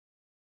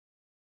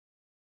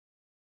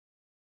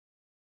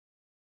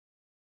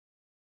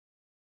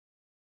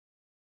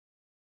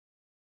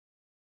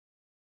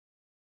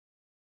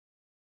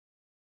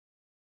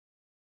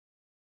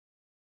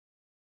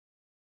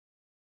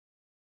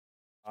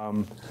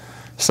Um,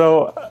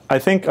 so I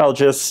think I'll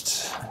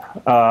just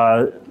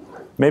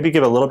maybe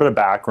give a little bit of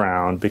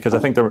background because I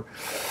think to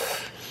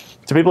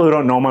people who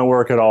don't know my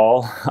work at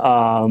all,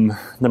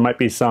 there might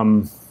be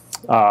there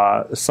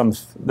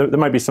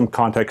might be some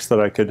context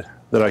that I could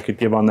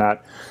give on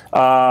that.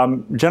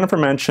 Jennifer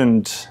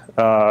mentioned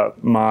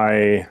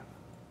my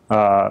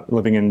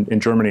living in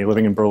Germany,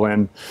 living in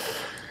Berlin,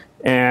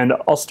 and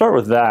I'll start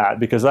with that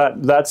because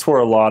that's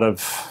where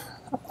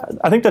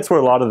I think that's where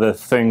a lot of the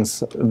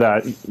things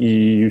that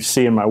you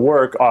see in my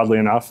work, oddly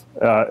enough,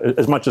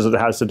 as much as it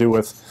has to do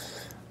with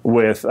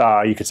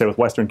you could say with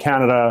Western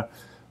Canada,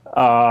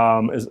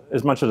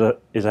 as much as it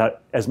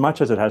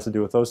has to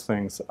do with those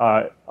things,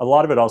 a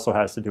lot of it also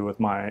has to do with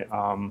my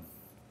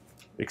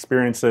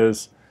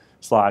experiences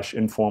 /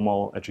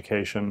 informal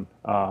education,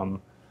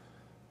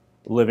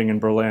 living in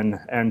Berlin,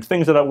 and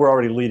things that were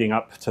already leading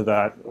up to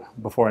that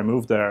before I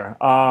moved there.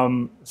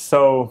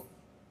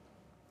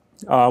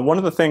 One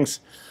of the things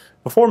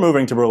before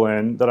moving to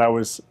Berlin that I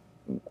was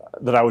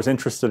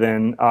interested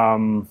in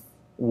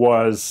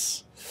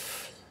was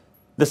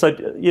this,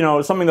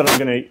 something that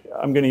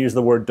I'm gonna use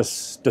the word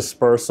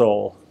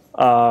dispersal.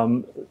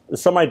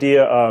 Some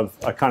idea of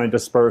a kind of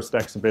dispersed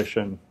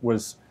exhibition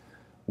was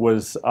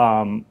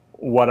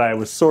what I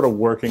was sort of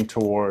working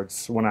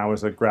towards when I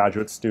was a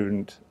graduate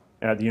student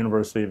at the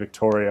University of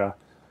Victoria.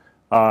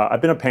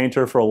 I've been a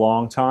painter for a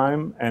long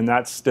time, and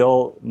that's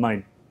still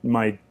my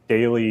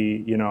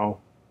daily,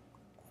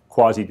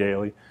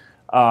 quasi-daily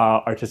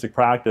artistic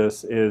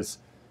practice is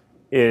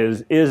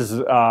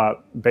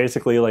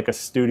basically like a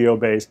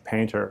studio-based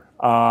painter.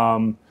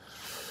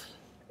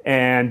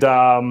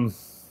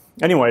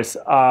 Anyways,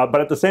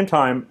 but at the same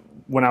time,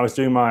 when I was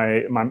doing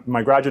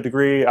my graduate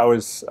degree, I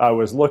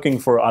was looking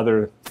for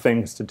other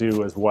things to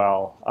do as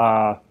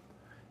well.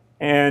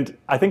 And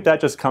I think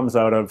that just comes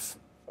out of,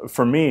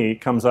 for me,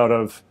 comes out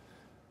of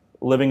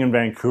living in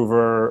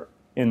Vancouver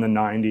in the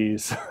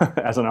 90s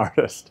as an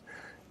artist,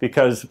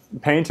 because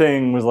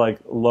painting was like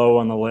low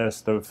on the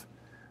list of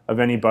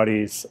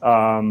anybody's,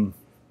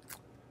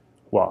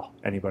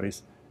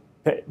 anybody's.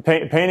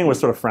 Painting was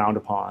sort of frowned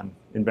upon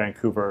in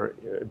Vancouver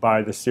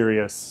by the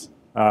serious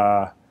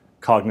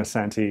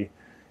cognoscenti.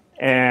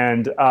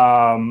 And,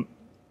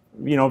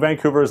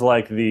 Vancouver is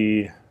like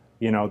the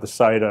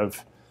site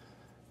of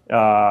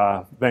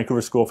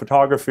Vancouver School of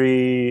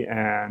Photography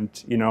and,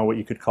 what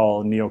you could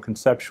call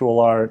neo-conceptual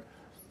art,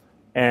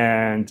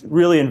 and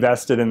really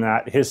invested in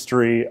that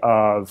history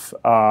of,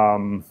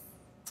 the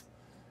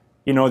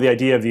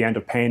idea of the end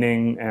of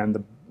painting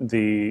and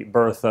the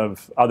birth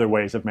of other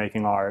ways of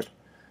making art.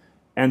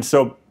 And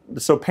so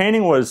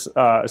painting was,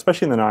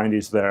 especially in the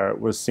 90s there,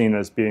 was seen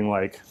as being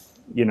like,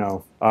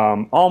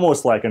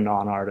 almost like a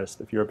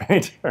non-artist if you're a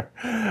painter.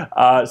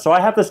 So I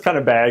have this kind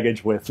of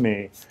baggage with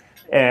me.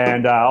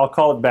 And I'll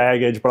call it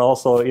baggage, but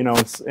also,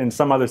 it's, in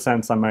some other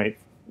sense,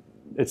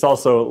 it's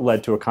also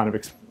led to a kind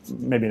of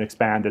maybe an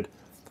expanded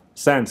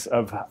sense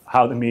of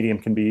how the medium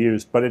can be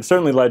used. But it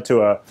certainly led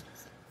to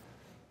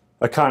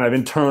a kind of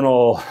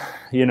internal,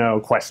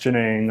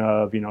 questioning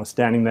of,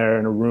 standing there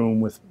in a room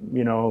with,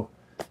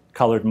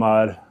 colored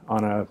mud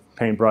on a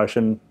paintbrush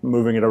and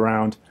moving it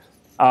around.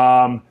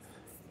 But,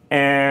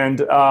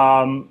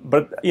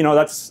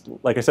 that's,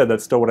 like I said,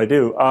 that's still what I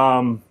do.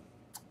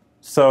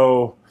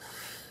 So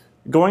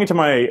going into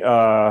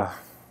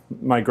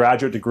my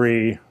graduate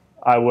degree,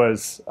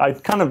 I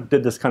kind of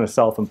did this kind of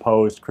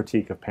self-imposed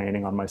critique of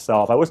painting on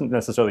myself. I wasn't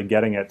necessarily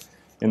getting it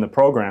in the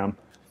program,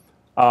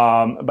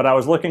 but I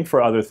was looking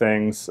for other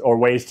things or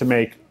ways to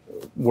make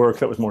work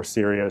that was more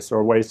serious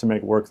or ways to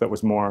make work that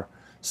was more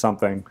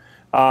something.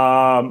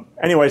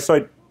 Anyway,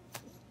 so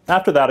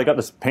after that, I got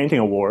this painting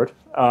award,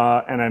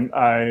 and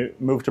I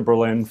moved to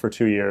Berlin for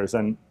 2 years,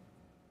 and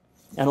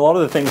a lot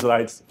of the things that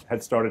I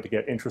had started to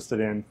get interested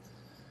in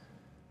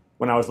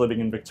when I was living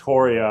in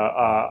Victoria,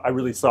 I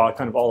really saw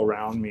kind of all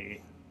around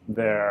me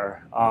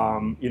there.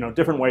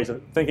 Different ways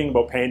of thinking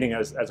about painting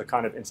as a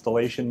kind of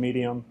installation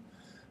medium,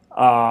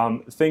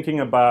 thinking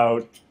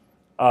about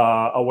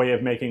a way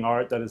of making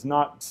art that is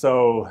not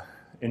so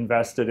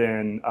invested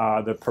in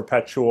the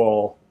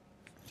perpetual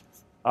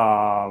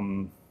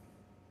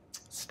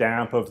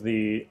stamp of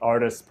the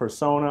artist's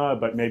persona,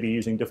 but maybe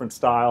using different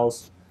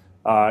styles,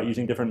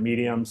 using different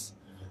mediums.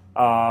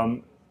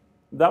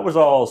 That was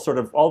all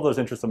those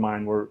interests of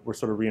mine were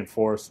sort of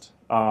reinforced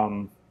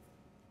when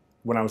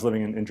I was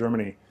living in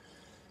Germany.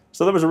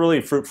 So that was a really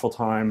fruitful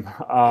time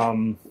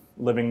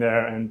living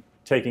there and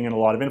taking in a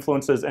lot of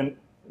influences. And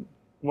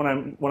when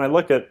I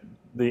look at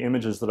the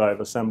images that I've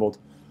assembled,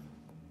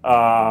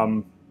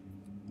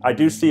 I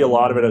do see a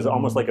lot of it as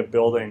almost like a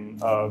building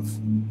of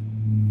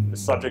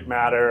subject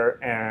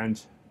matter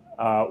and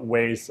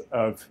ways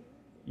of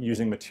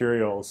using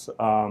materials.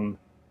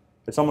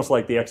 It's almost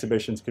like the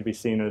exhibitions could be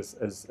seen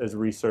as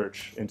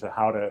research into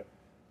how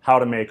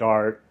to make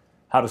art,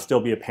 how to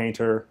still be a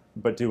painter,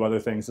 but do other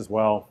things as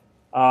well.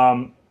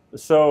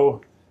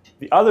 So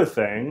the other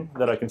thing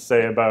that I can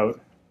say about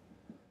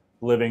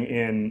living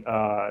in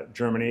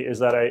Germany is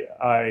that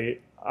I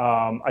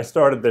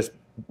started this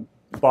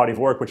body of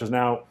work, which is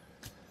now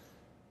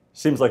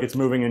seems like it's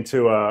moving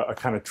into a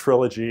kind of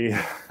trilogy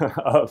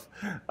of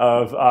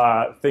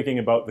thinking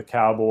about the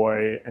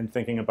cowboy and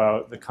thinking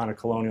about the kind of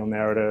colonial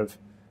narrative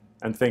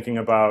and thinking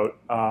about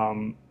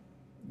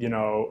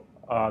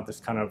this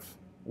kind of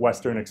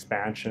Western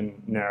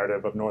expansion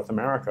narrative of North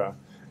America.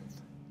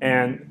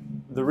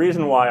 And the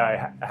reason why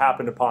I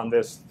happened upon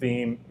this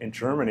theme in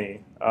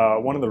Germany,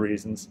 one of the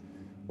reasons,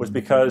 was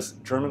because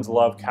Germans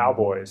love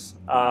cowboys.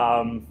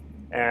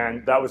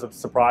 And that was a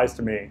surprise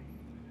to me.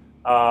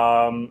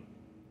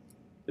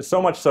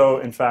 So much so,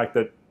 in fact,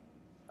 that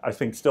I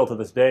think still to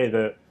this day,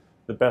 the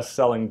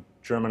best-selling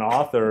German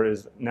author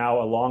is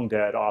now a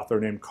long-dead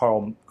author named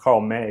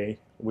Karl May,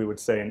 we would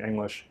say in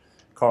English,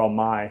 Karl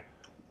May,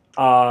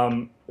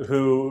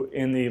 who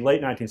in the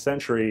late 19th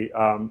century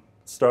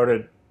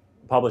started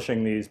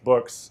publishing these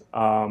books,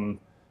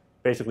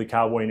 basically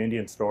cowboy and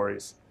Indian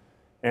stories,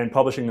 and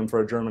publishing them for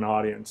a German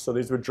audience. So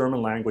these were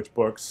German language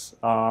books,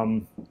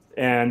 and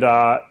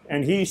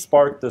he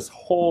sparked this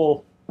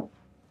whole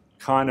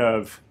kind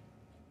of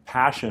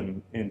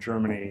passion in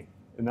Germany,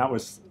 and that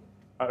was,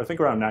 I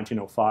think, around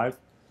 1905,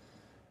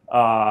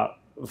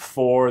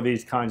 for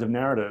these kinds of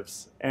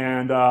narratives.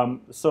 And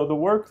so the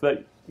work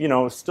that,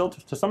 still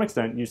to some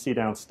extent you see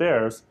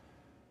downstairs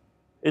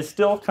is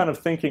still kind of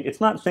thinking, it's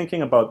not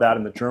thinking about that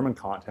in the German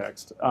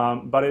context,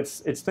 but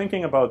it's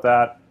thinking about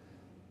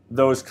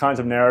those kinds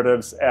of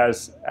narratives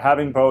as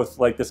having both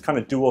like this kind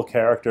of dual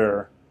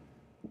character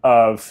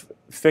of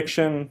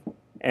fiction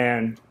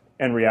and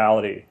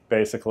reality,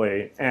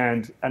 basically.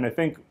 And I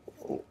think,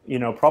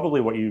 probably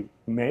what you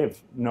may have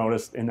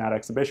noticed in that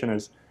exhibition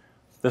is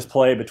this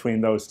play between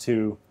those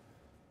two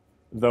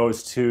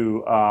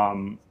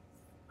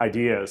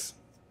ideas.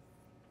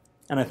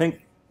 And I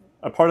think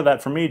a part of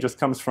that for me just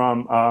comes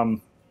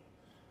from,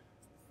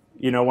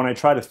 when I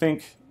try to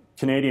think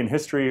Canadian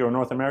history or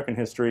North American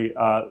history,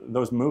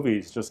 those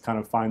movies just kind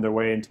of find their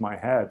way into my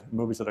head,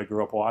 movies that I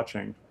grew up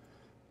watching.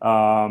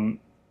 And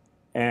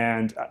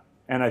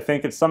I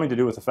think it's something to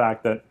do with the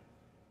fact that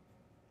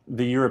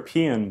the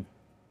European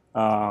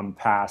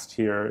past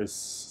here is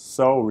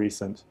so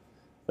recent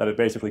that it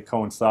basically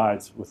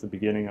coincides with the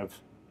beginning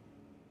of,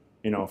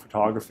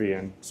 photography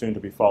and soon to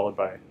be followed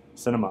by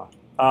cinema.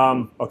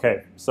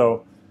 Okay,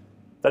 so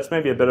that's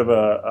maybe a bit of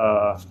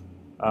a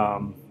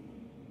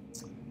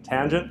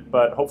tangent,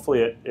 but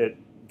hopefully it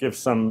gives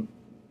some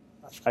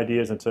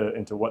ideas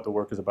into what the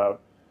work is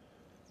about.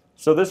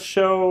 So this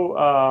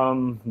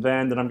show,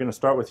 then, that I'm going to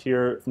start with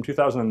here, from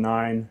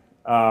 2009,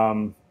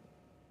 I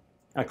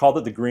called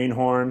it The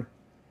Greenhorn,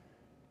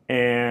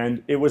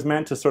 and it was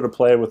meant to sort of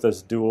play with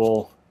this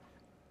dual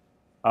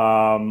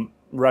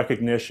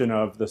recognition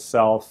of the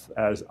self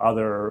as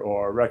other,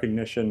 or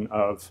recognition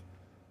of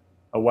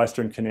a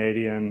Western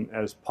Canadian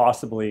as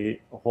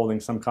possibly holding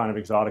some kind of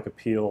exotic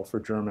appeal for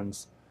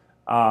Germans.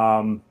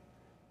 And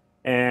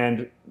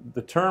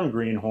the term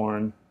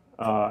greenhorn,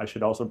 I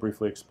should also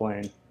briefly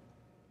explain,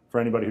 for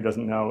anybody who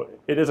doesn't know,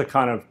 it is a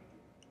kind of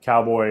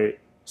cowboy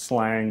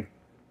slang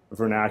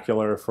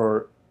vernacular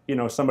for,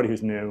 somebody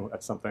who's new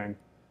at something,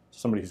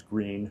 somebody who's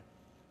green.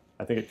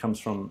 I think it comes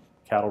from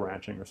cattle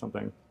ranching or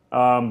something.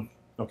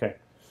 Okay.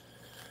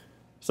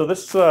 So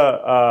this is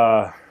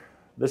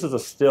a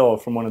still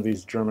from one of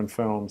these German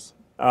films,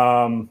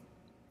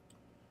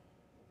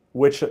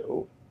 which I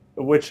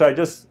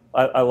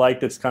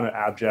liked its kind of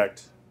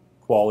abject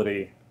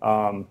quality.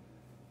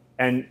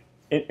 And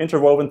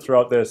interwoven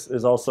throughout this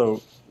is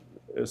also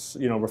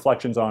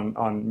reflections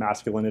on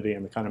masculinity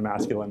and the kind of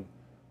masculine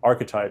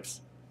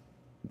archetypes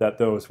that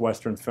those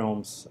Western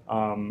films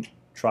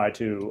try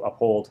to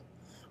uphold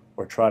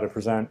or try to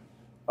present.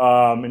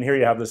 And here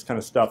you have this kind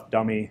of stuffed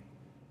dummy,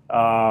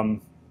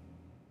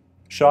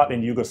 shot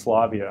in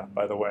Yugoslavia,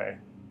 by the way,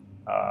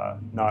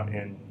 not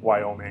in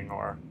Wyoming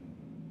or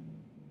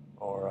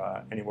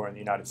anywhere in the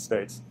United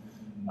States.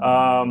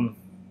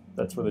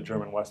 That's where the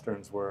German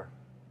Westerns were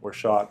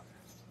shot.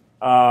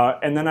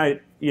 And then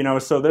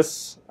so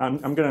this, I'm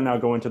going to now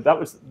go into,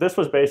 this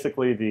was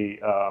basically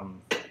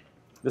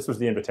this was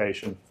the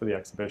invitation for the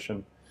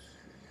exhibition.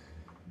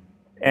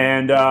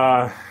 And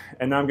now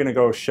I'm going to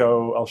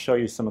I'll show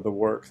you some of the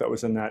work that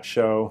was in that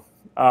show.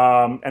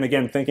 And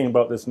again, thinking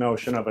about this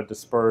notion of a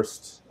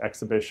dispersed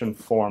exhibition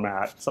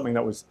format, something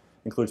that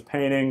includes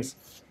paintings,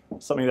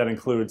 something that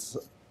includes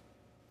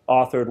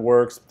authored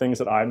works, things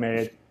that I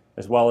made,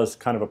 as well as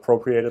kind of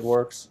appropriated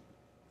works.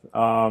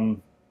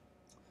 And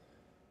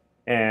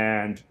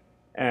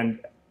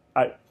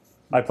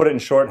I put it in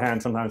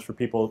shorthand sometimes for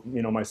people,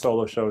 my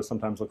solo shows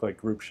sometimes look like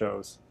group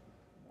shows.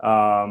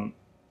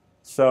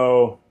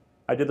 So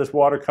I did this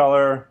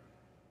watercolor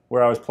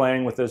where I was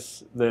playing with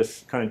this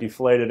kind of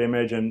deflated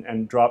image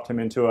and dropped him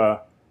into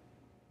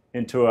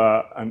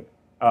an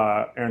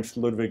Ernst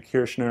Ludwig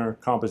Kirchner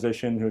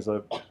composition, who's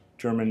a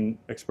German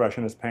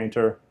expressionist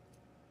painter.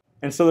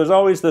 And so there's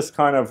always this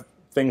kind of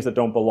things that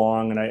don't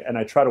belong, and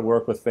I try to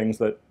work with things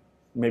that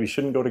maybe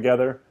shouldn't go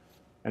together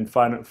and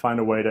find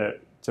a way to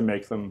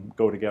make them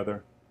go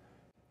together.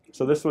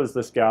 So this was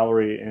this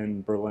gallery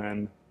in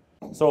Berlin.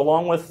 So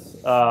along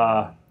with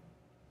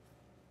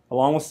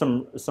along with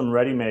some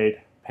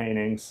ready-made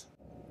paintings,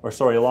 or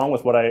sorry, along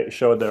with what I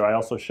showed there, I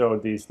also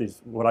showed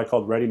these what I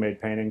called ready-made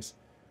paintings,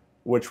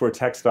 which were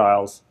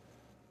textiles,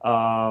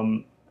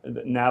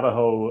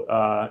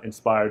 Navajo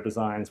inspired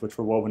designs, which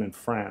were woven in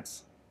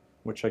France,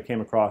 which I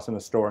came across in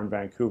a store in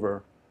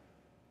Vancouver.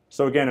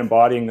 So again,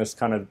 embodying this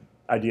kind of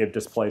idea of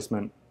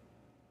displacement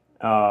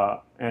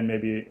and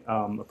maybe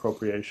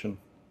appropriation.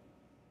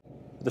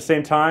 At the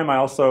same time, I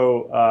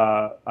also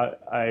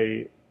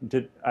I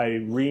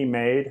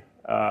remade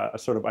a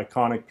sort of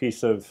iconic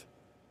piece of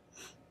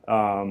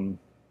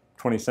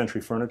 20th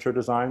century furniture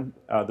design,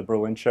 the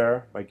Berlin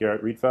chair by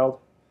Neufeld,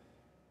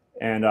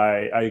 and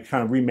I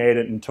kind of remade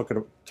it and took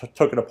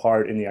it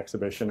apart in the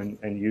exhibition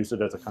and used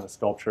it as a kind of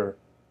sculpture,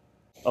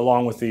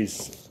 along with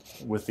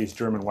these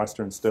German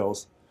Western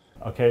stills.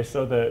 Okay,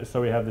 so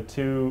we have the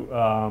two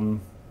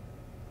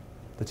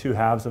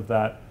halves of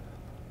that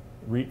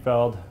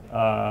Rietveld,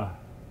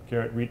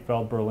 Gerrit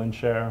Rietveld Berlin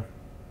chair.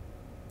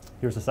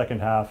 Here's the second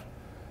half.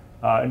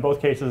 In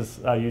both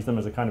cases, I used them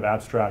as a kind of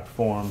abstract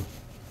form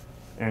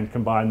and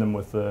combined them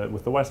with the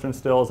Western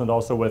stills, and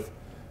also with,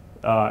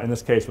 in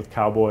this case, with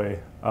cowboy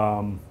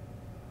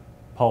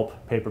pulp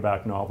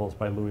paperback novels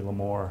by Louis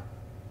L'Amour.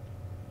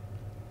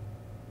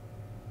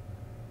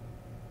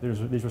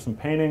 These were some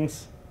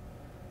paintings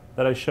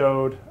that I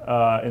showed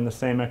in the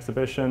same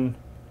exhibition,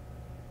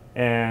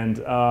 and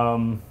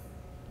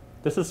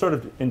this is sort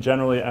of, in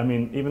generally, I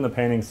mean, even the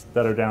paintings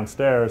that are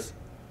downstairs,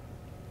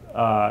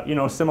 you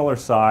know, similar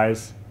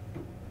size,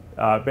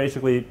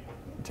 basically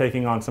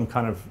taking on some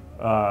kind of,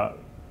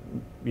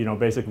 you know,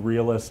 basic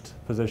realist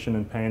position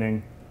in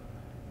painting,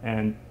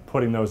 and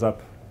putting those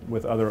up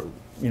with other,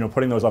 you know,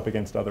 putting those up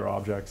against other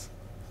objects.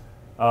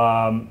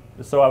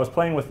 So I was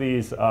playing with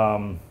these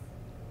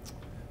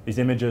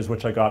images,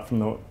 which I got from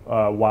the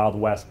Wild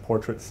West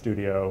Portrait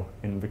Studio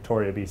in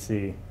Victoria,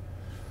 BC.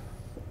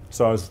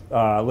 So I was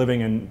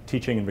living and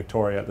teaching in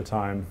Victoria at the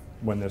time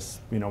when this,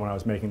 you know, when I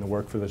was making the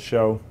work for this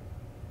show.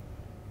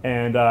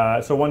 And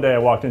so one day I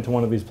walked into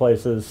one of these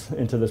places,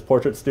 into this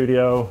portrait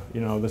studio,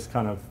 you know, this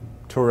kind of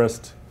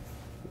tourist,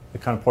 the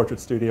kind of portrait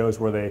studios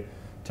where they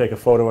take a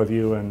photo of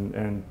you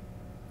and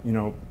you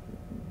know,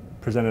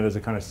 present it as a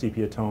kind of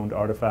sepia-toned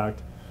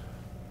artifact.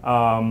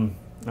 And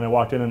I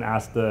walked in and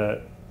asked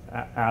the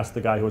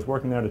guy who was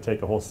working there to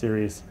take a whole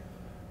series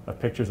of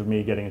pictures of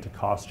me getting into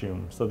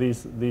costume. So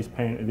these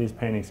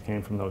paintings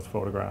came from those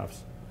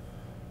photographs.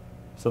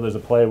 So there's a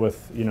play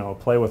with, you know,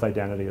 play with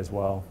identity as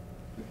well.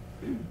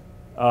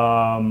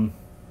 So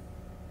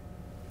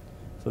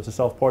it's a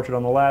self-portrait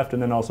on the left,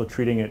 and then also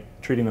treating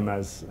them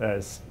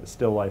as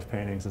still life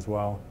paintings as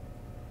well.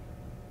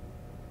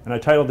 And I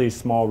titled these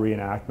Small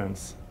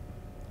Reenactments.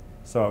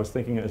 So I was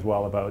thinking as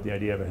well about the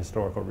idea of a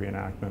historical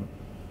reenactment.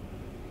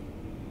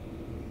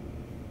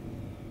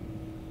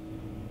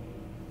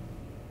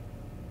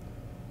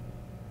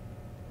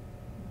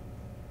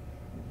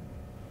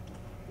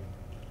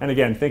 And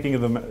again, thinking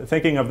of them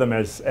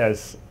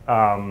as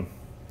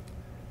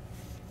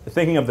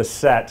thinking of the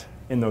set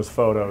in those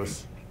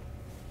photos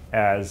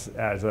as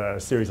a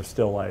series of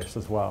still lifes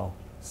as well.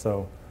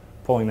 So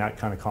pulling that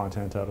kind of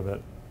content out of it.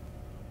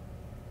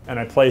 And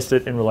I placed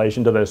it in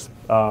relation to this,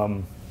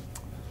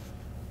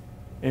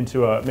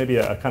 into maybe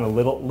a kind of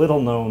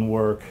little known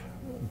work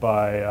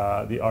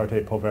by the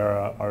Arte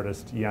Povera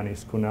artist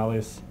Yannis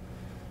Kounelis,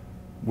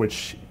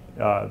 which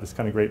this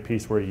kind of great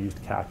piece where he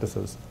used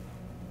cactuses.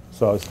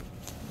 So I was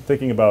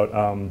thinking about,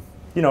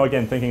 you know,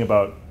 again thinking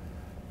about,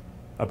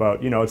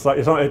 you know, it's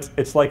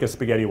like a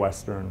spaghetti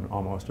western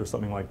almost, or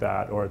something like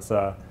that, or it's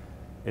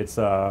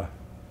a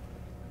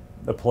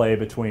play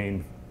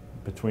between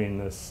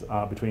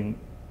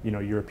you know,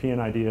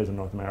 European ideas and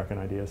North American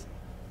ideas.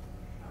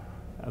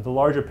 The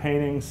larger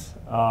paintings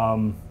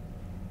and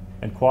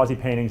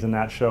quasi-paintings in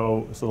that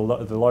show, so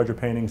the larger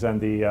paintings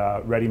and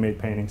the ready-made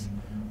paintings,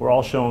 were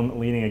all shown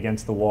leaning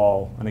against the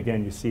wall, and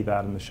again, you see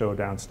that in the show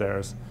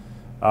downstairs.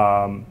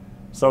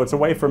 So it's a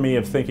way for me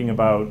of thinking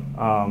about,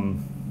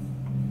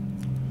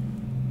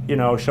 you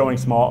know, showing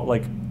small,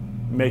 like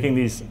making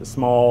these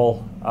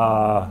small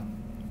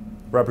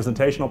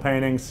representational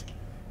paintings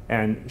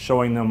and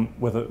showing them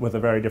with a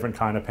very different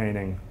kind of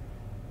painting,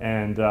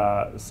 and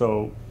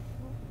so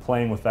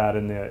playing with that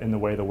in the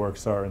way the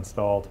works are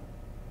installed.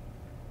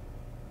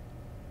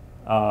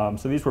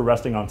 So these were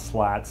resting on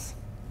slats,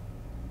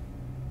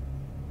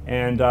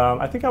 and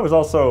I think I was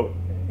also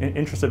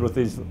interested with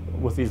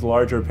these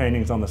larger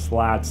paintings on the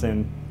slats,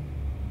 and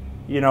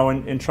you know,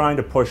 in trying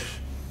to push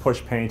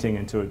painting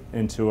into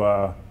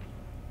a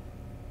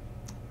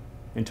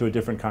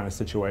different kind of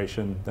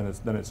situation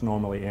than it's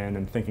normally in,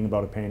 and thinking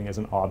about a painting as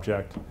an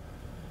object,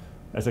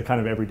 as a kind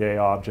of everyday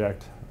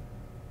object.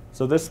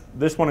 So this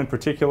one in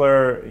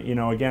particular, you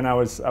know, again, I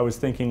was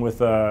thinking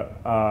with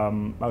I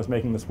was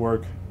making this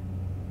work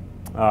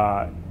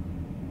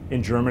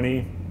in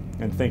Germany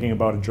and thinking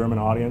about a German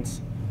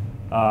audience.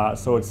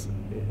 So it's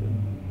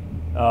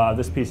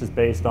this piece is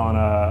based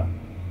on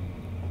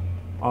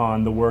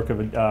the work of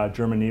a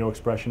German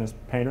neo-expressionist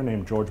painter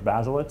named George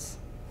Baselitz,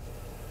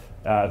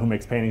 who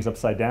makes paintings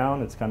upside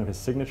down. It's kind of his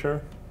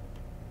signature.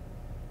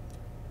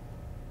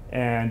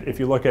 And if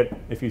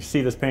you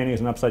see this painting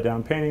as an upside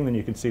down painting, then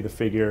you can see the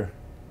figure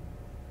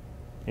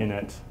in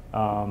it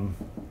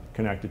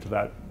connected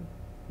to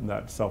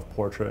that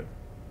self-portrait.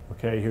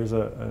 Okay, here's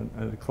a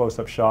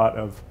close-up shot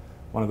of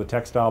one of the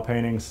textile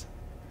paintings,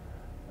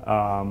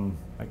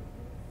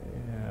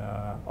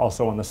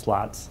 also on the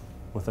slats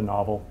with the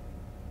novel.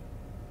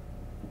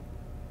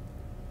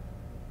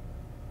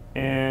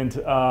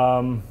 And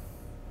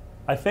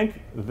I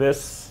think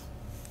this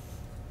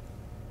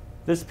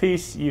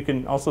piece, you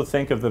can also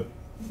think of the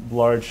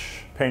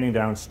large painting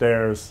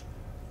downstairs,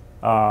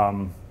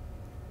 the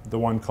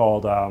one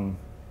called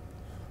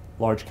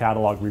Large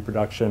Catalog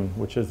Reproduction,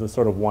 which is the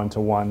sort of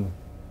one-to-one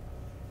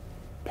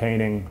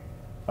painting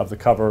of the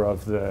cover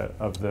of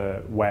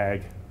the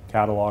WAG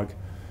catalog.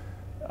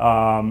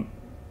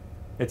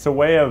 It's a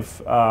way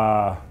of,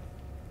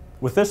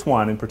 with this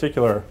one in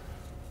particular,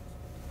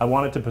 I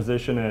wanted to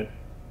position it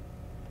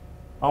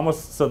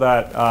almost so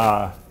that,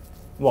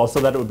 so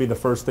that it would be the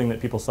first thing that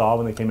people saw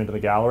when they came into the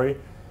gallery,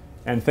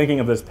 and thinking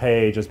of this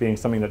page as being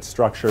something that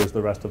structures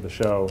the rest of the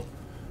show.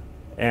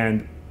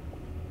 And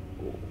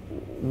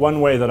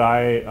one way that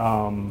I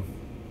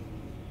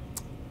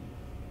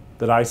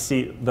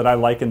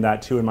liken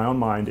that to in my own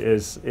mind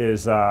is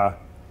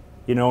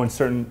you know, in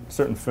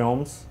certain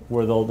films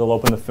where they'll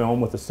open the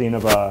film with a scene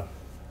of a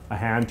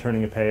hand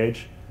turning a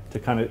page to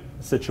kind of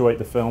situate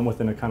the film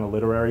within a kind of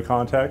literary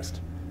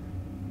context.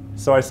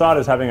 So I saw it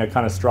as having a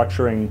kind of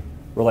structuring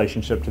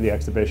relationship to the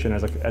exhibition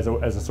as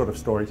a sort of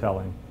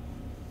storytelling.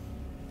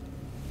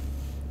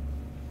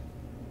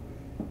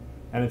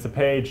 And it's a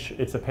page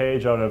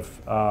out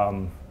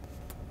of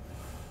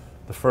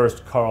the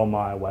first Karl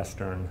May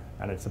Western,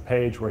 and it's a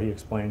page where he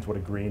explains what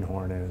a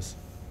greenhorn is.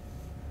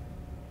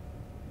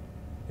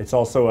 It's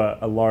also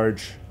a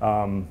large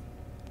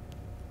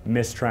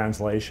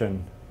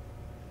mistranslation.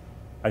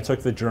 I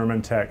took the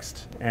German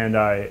text and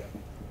I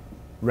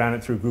ran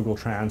it through Google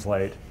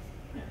Translate,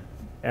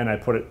 and I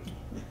put it,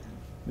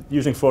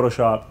 using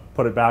Photoshop,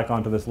 put it back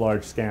onto this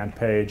large scanned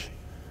page.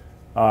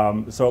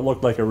 So it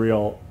looked like a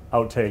real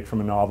outtake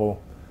from a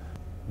novel,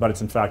 but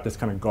it's in fact this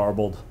kind of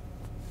garbled,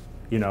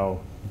 you know,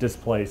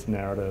 displaced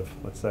narrative,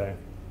 let's say.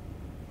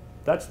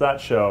 That's that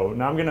show.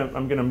 Now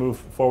I'm gonna move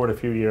forward a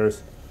few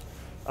years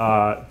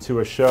to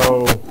a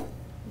show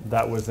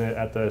that was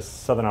at the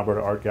Southern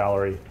Alberta Art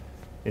Gallery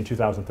in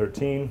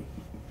 2013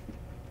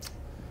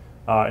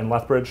 in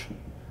Lethbridge.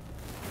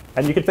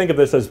 And you could think of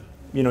this as,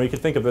 you know, you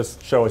could think of this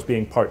show as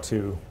being part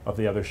two of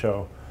the other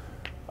show.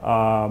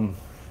 And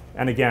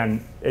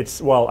again,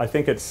 it's, well, I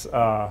think it's,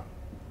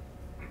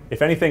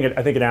 if anything,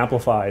 I think it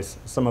amplifies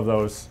some of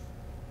those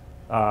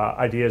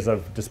ideas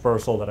of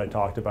dispersal that I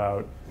talked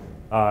about,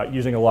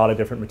 using a lot of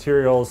different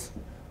materials,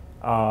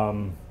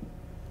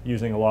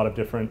 using a lot of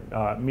different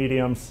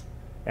mediums,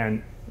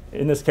 and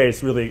in this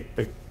case, really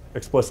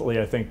explicitly,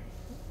 I think,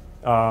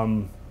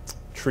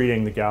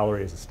 treating the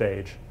gallery as a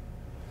stage.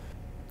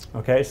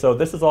 Okay, so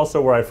this is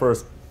also where I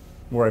first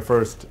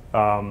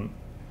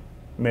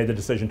made the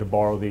decision to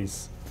borrow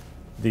these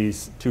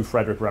two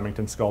Frederick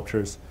Remington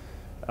sculptures.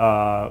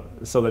 So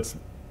that's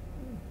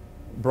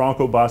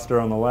Bronco Buster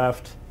on the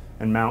left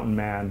and Mountain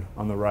Man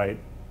on the right.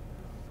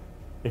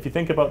 If you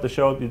think about the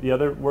show, the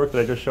other work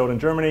that I just showed in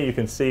Germany, you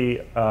can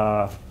see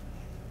that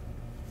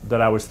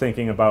I was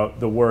thinking about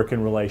the work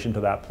in relation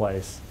to that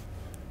place.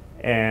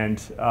 And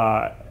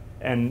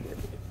in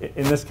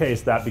this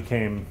case, that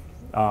became,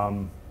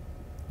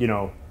 you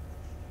know,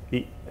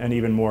 an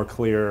even more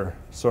clear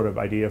sort of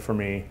idea for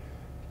me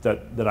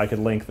that I could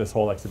link this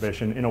whole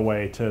exhibition in a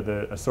way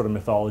to a sort of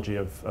mythology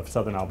of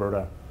Southern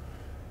Alberta.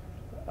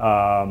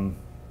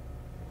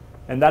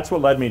 And that's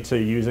what led me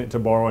to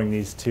borrowing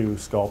these two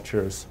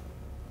sculptures.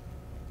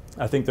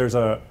 I think there's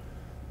a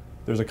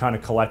kind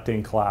of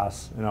collecting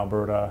class in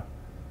Alberta.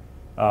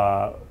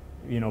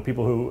 You know,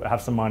 people who have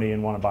some money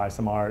and want to buy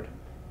some art,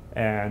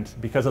 and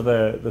because of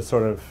the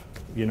sort of,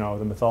 you know,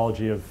 the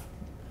mythology of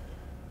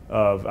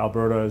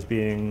Alberta as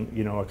being,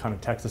 you know, a kind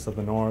of Texas of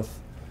the North,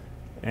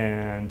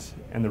 and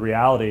the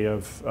reality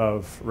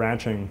of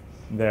ranching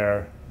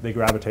there, they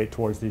gravitate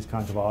towards these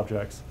kinds of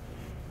objects.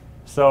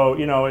 So,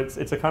 you know,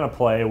 it's a kind of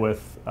play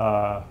with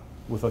a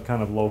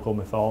kind of local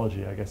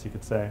mythology, I guess you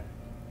could say.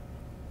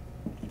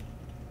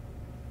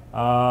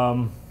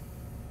 And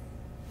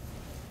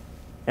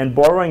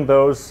borrowing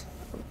those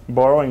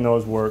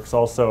works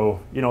also,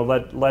 you know,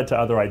 led to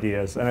other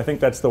ideas, and I think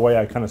that's the way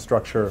I kind of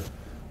structure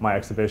my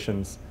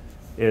exhibitions.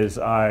 Is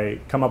I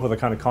come up with a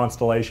kind of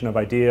constellation of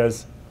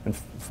ideas and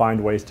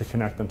find ways to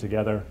connect them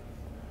together.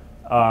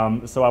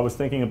 So I was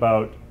thinking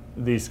about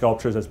these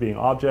sculptures as being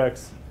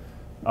objects.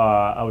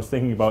 I was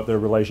thinking about their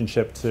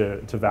relationship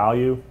to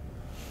value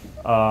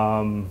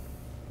and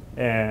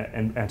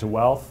to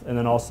wealth, and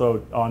then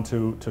also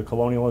onto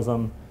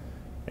colonialism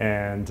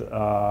and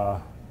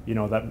you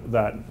know,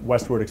 that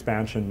westward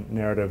expansion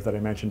narrative that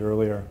I mentioned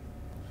earlier.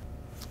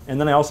 And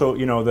then I also,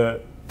 you know, the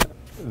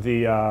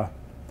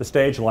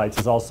stage lights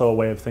is also a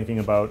way of thinking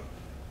about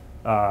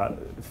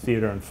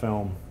theater and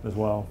film as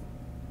well.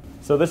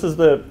 So this is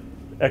the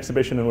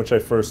exhibition in which I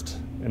first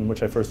in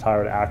which I first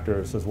hired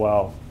actors as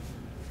well.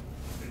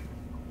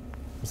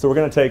 So we're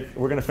going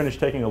to finish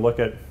taking a look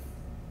at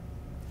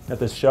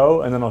this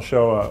show, and then I'll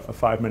show a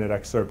 5-minute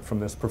excerpt from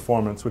this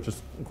performance, which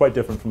is quite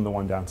different from the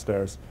one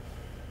downstairs.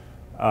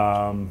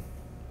 In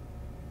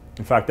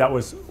fact, that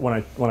was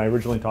when I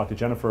originally talked to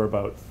Jennifer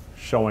about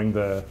showing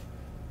the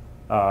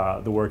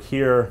work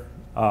here.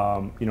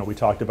 We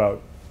talked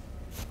about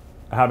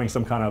having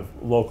some kind of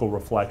local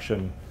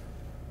reflection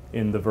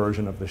in the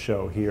version of the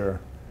show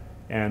here,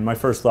 and my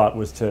first thought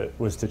was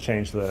to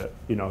change that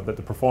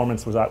the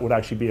performance would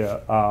actually be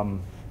a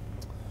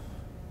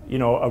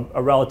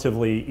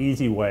relatively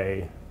easy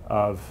way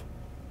of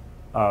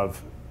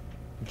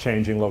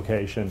changing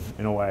location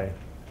in a way,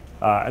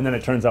 and then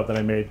it turns out that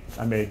I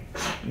made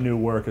new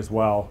work as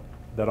well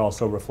that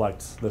also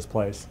reflects this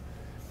place.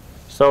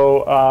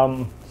 So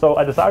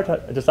I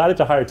decided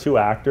to hire 2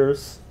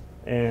 actors,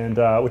 and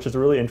which is a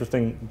really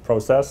interesting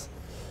process.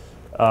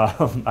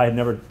 I had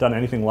never done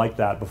anything like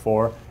that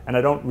before, and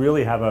I don't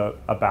really have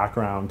a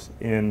background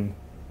in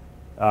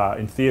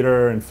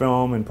theater and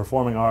film and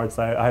performing arts.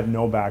 I have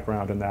no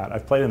background in that.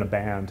 I've played in a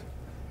band,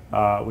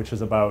 which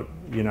is about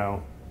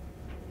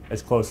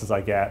as close as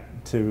I get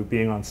to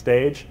being on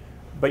stage.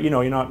 But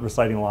you're not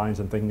reciting lines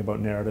and thinking about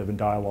narrative and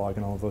dialogue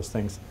and all of those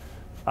things.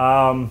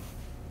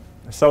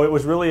 So it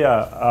was really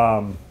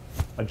a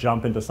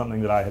jump into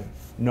something that I had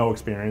no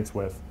experience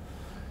with.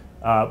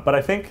 But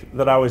I think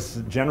that I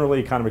was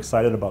generally kind of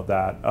excited about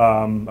that.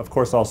 Of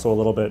course, also a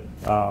little bit,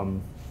 I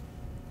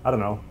don't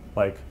know,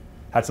 like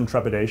had some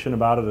trepidation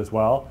about it as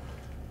well.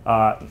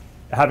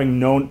 Having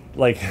known,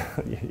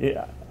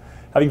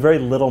 having very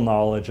little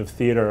knowledge of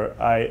theater,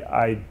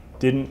 I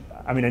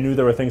knew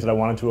there were things that I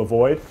wanted to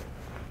avoid,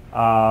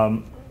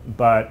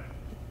 but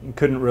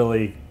couldn't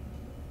really,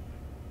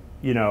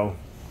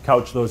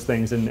 couch those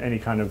things in any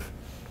kind of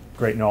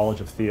great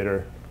knowledge of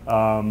theater.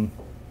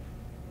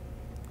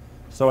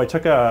 So I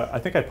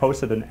think I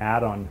posted an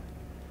ad on,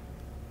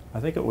 I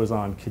think it was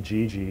on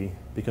Kijiji,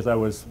 because I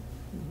was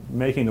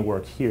making the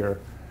work here.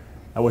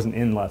 I wasn't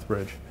in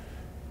Lethbridge.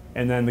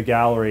 And then the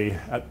gallery,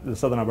 at the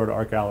Southern Alberta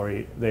Art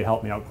Gallery, they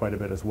helped me out quite a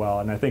bit as well.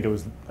 And I think it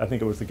was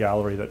the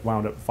gallery that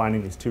wound up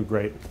finding these 2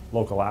 great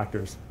local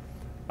actors,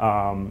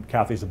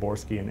 Kathy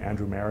Zaborski and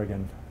Andrew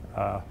Merrigan.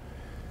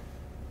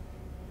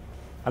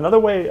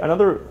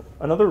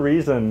 Another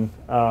reason,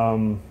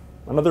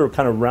 another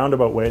kind of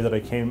roundabout way that I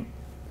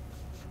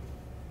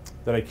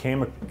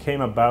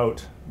came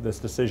about this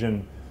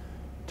decision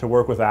to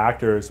work with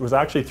actors was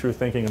actually through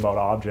thinking about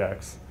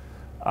objects.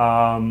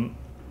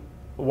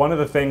 One of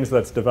the things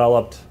that's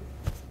developed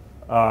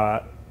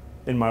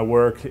in my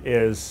work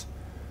is,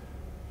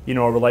 a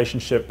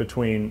relationship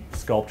between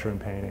sculpture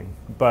and painting.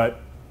 But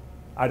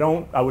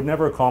I would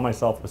never call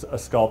myself a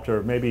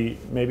sculptor. Maybe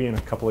in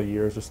a couple of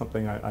years or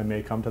something, I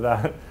may come to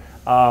that.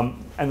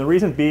 And the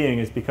reason being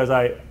is because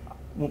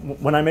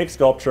when I make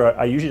sculpture,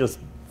 I usually just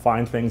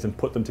find things and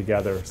put them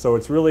together. So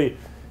it's really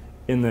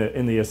in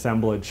the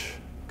assemblage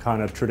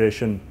kind of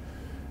tradition,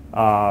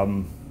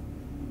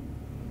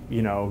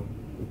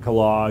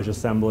 collage,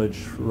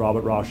 assemblage,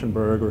 Robert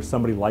Rauschenberg or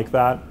somebody like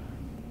that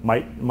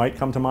might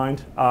come to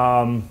mind.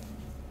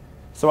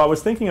 So I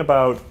was thinking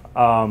about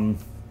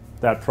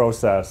that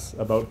process,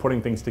 about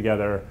putting things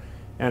together,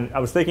 and I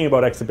was thinking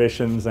about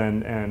exhibitions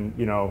and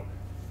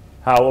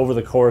how over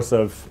the course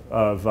of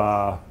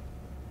well,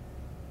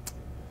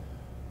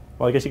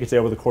 I guess you could say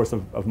over the course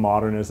of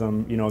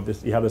modernism, you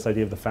have this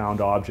idea of the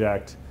found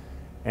object,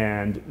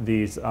 and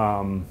these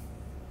sort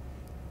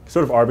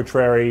of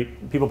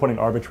people putting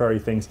arbitrary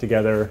things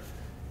together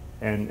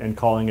and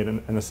calling it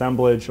an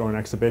assemblage or an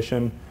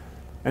exhibition.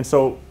 And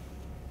so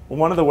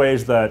one of the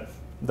ways that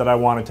I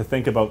wanted to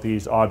think about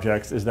these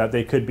objects is that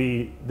they could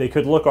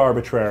look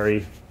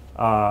arbitrary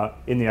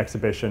in the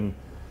exhibition,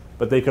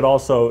 but they could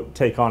also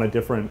take on a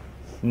different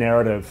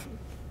narrative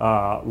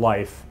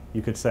life,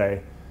 you could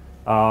say,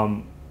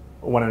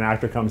 when an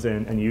actor comes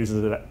in and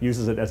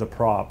uses it as a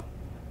prop.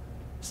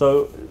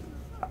 So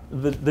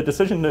the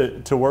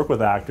decision to work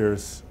with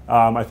actors,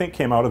 I think,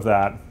 came out of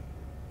that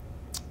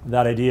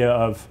idea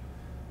of,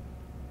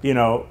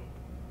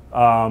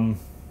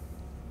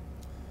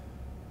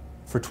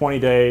 for 20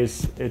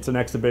 days, it's an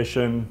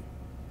exhibition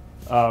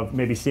of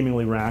maybe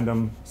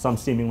some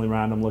seemingly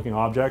random looking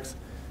objects,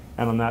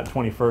 and on that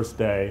 21st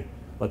day,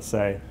 let's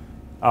say,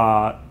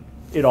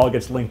 it all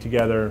gets linked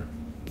together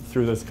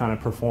through this kind of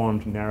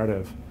performed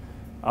narrative.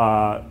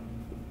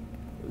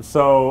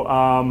 So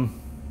I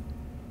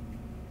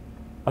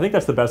think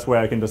that's the best way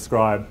I can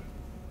describe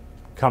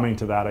coming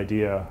to that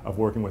idea of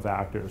working with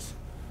actors.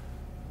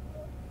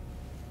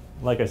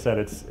 Like I said,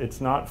 it's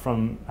not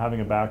from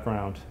having a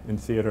background in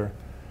theater.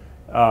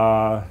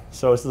 So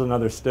this is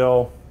another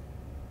still.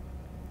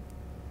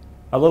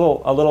 A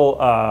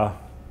little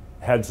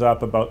heads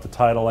up about the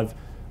title. I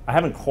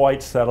haven't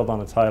quite settled on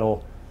a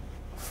title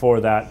for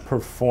that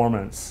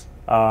performance.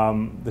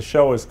 The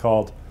show is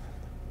called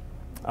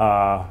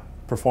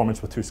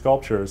Performance with Two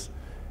Sculptures,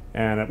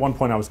 and at one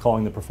point I was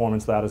calling the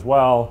performance that as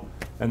well,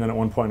 and then at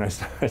one point I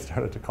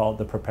started to call it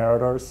The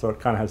Preparators, so it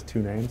kind of has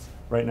 2 names.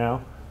 right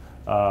now.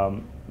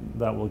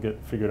 That will get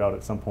figured out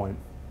at some point.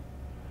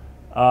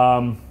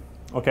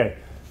 Okay,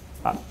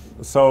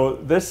 so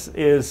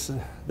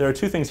there are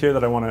two things here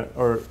that I want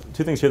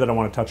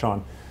to touch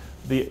on.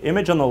 The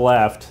image on the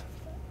left,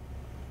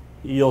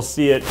 you'll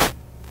see it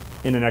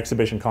in an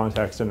exhibition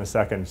context in a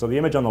second. So the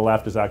image on the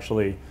left is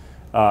actually,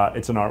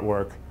 it's an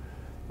artwork.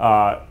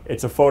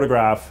 It's a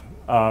photograph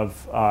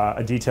of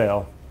a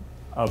detail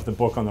of the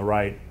book on the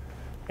right.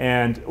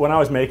 And when I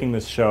was making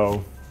this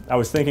show, I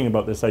was thinking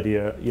about this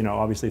idea,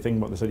 obviously thinking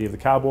about this idea of the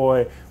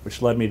cowboy,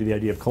 which led me to the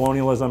idea of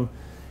colonialism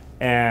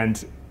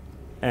and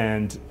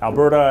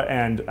Alberta.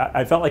 And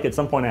I felt like at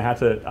some point I had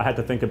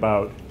to think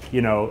about,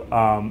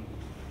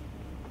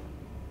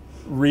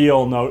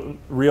 real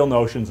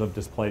notions of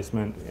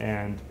displacement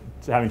and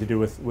having to do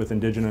with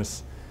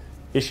Indigenous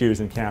issues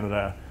in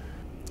Canada.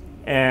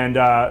 And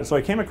so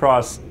I came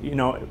across,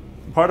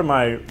 part of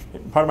my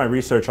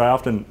research, I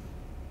often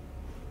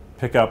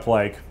pick up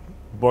like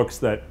books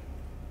that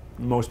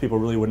most people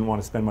really wouldn't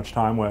want to spend much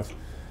time with.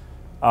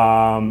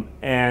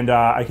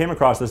 I came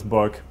across this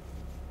book,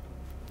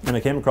 and I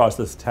came across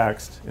this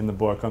text in the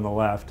book on the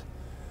left.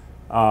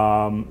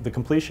 The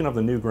completion of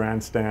the new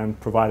grandstand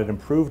provided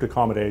improved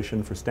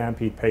accommodation for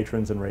Stampede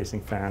patrons and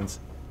racing fans,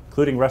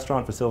 including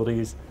restaurant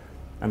facilities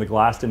and the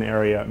Glaston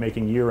area,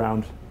 making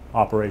year-round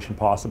operation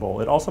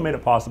possible. It also made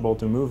it possible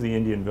to move the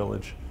Indian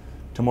village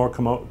to more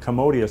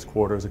commodious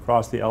quarters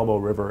across the Elbow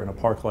River in a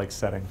park-like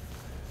setting.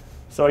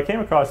 So I came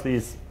across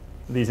these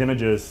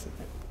images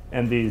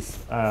and these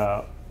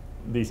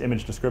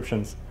image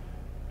descriptions,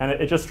 and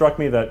it just struck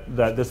me that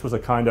this was a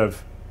kind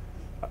of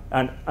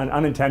an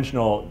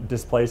unintentional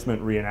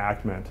displacement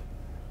reenactment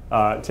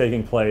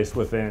taking place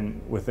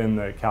within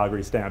the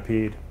Calgary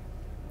Stampede.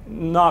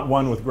 Not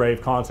one with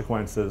grave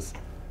consequences,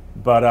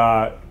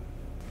 but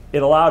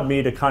it allowed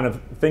me to kind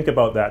of think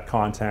about that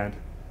content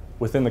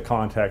within the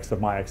context of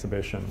my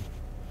exhibition,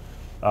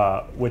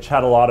 which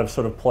had a lot of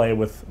sort of play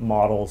with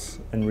models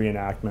and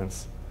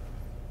reenactments,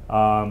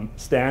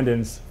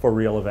 stand-ins for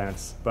real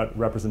events, but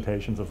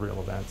representations of real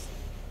events.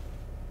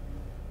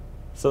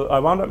 So I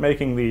wound up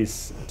making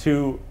these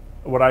two,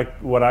 what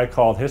I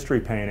called history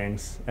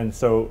paintings, and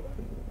so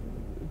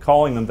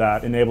calling them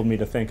that enabled me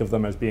to think of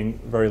them as being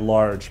very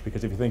large,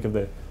 because if you think of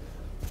the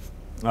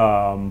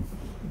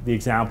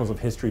examples of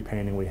history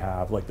painting we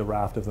have, like the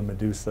Raft of the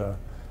Medusa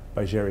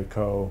by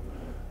Géricault,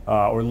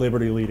 or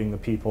Liberty Leading the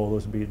People,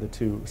 those would be the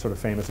two sort of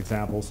famous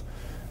examples.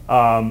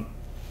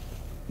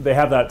 They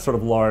have that sort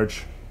of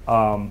large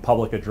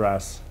public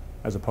address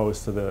as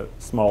opposed to the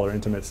smaller,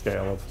 intimate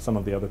scale of some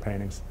of the other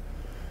paintings.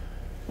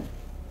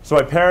 So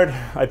I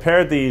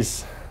paired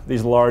these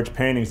large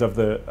paintings of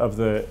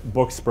the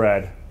book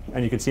spread,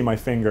 and you can see my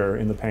finger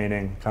in the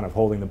painting kind of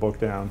holding the book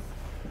down.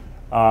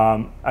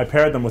 I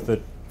paired them with the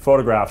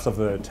photographs of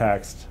the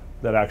text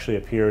that actually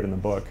appeared in the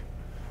book,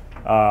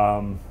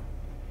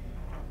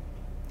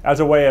 as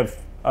a way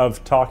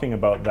of talking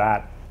about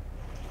that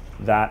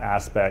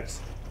aspect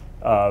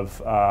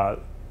of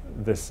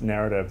this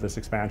narrative, this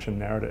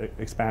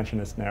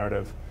expansionist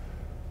narrative.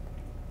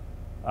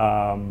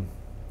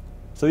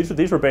 So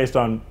these were based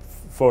on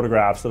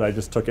photographs that I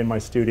just took in my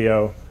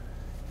studio,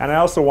 and I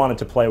also wanted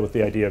to play with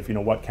the idea of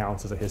what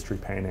counts as a history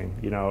painting.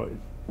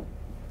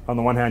 On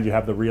the one hand you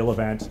have the real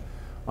event,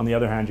 on the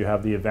other hand you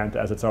have the event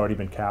as it's already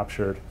been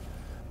captured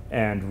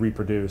and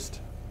reproduced.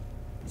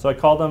 So I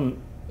call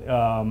them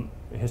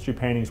history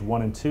paintings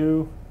 1 and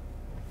 2.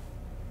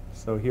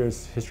 So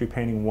here's history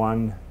painting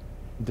 1,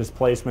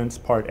 displacements,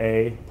 part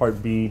A,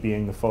 part B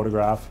being the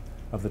photograph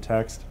of the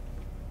text.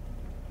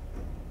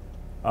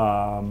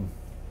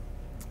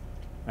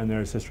 And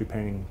there's history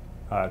painting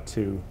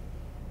 2,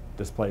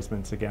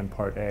 displacements, again,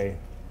 part A.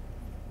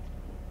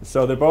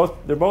 So they're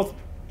both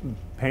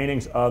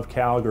paintings of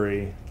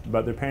Calgary,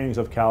 but they're paintings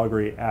of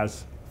Calgary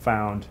as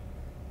found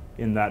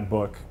in that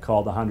book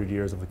called 100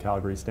 Years of the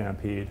Calgary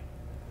Stampede.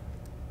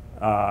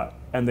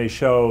 And they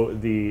show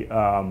the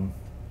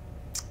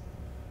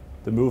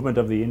movement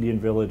of the Indian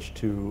village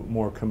to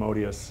more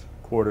commodious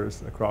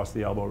quarters across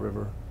the Elbow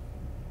River.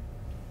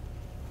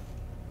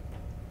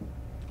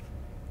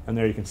 And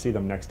there you can see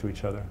them next to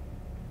each other.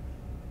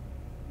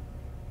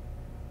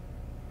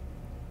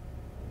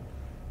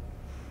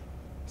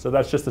 So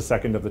that's just the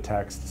second of the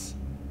texts.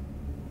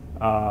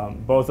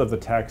 Both of the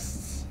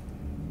texts,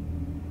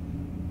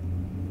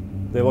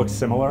 they look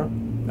similar,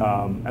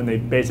 and they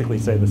basically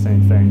say the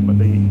same thing, but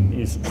they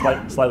use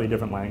slightly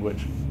different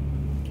language.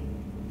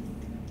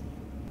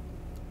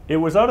 It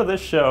was out of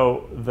this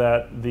show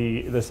that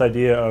this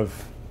idea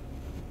of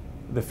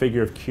the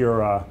figure of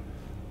Cura,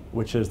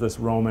 which is this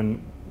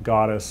Roman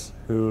goddess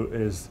who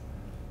is,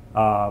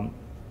 the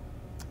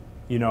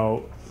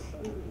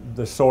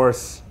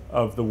source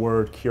of the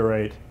word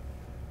curate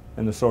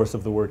and the source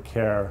of the word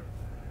care,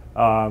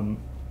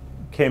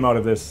 came out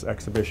of this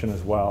exhibition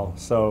as well.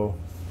 So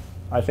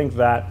I think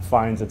that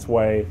finds its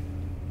way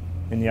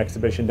in the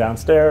exhibition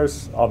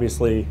downstairs,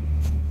 obviously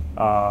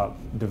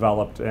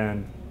developed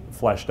and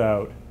fleshed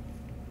out.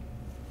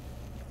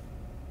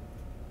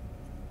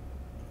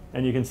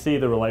 And you can see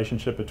the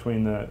relationship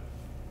between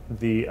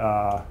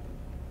the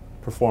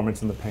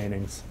performance in the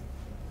paintings.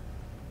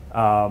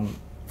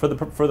 For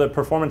the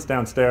performance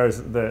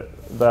downstairs,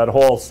 that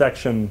whole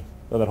section,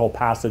 or that whole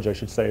passage, I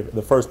should say,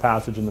 the first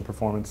passage in the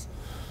performance,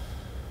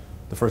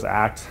 the first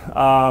act,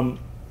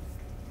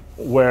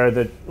 where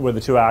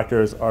the two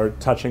actors are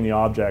touching the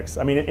objects.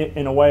 I mean,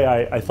 in a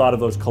way, I thought of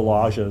those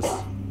collages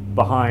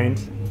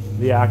behind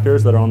the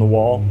actors that are on the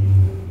wall,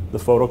 the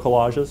photo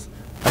collages.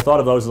 I thought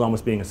of those as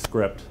almost being a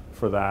script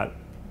for that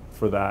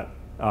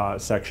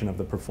section of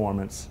the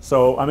performance.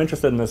 So I'm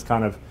interested in this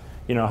kind of,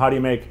 how do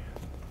you make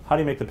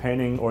the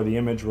painting or the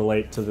image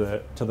relate to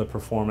the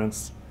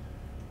performance?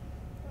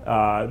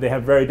 They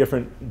have very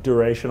different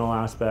durational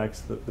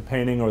aspects. The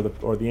painting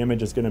or the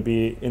image is going to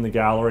be in the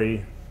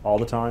gallery all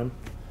the time.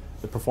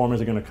 The performers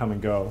are going to come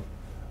and go.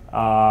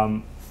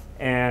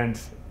 And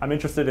I'm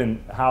interested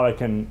in how I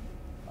can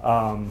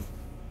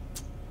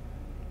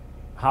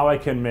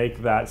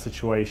make that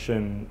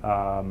situation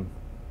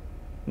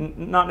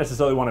not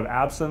necessarily one of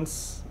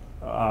absence,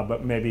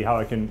 but maybe how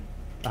I can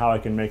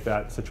make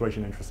that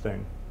situation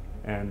interesting.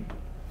 And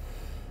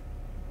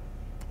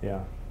yeah.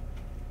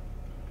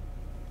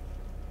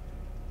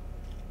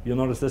 You'll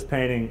notice this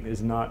painting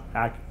is not,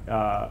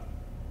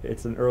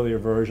 it's an earlier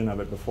version of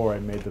it before I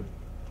made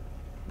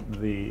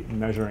the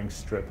measuring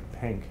strip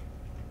pink.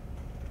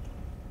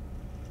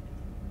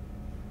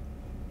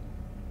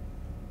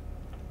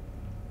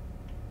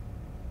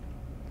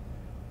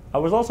 I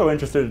was also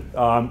interested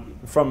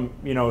from,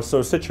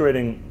 so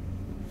situating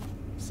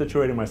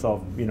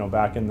myself,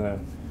 back in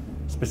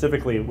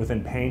specifically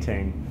within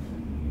painting,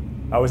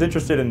 I was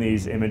interested in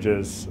these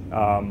images.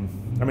 I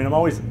mean, I'm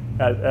always,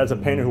 as a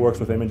painter who works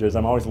with images,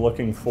 I'm always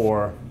looking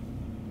for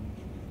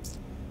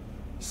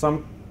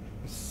some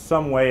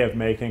way of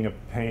making a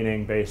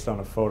painting based on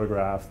a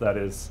photograph that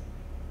is,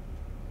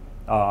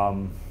 I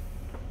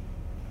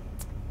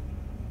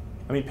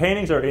mean,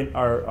 paintings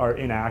are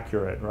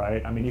inaccurate,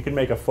 right? I mean, you can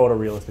make a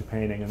photorealistic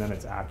painting and then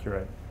it's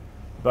accurate,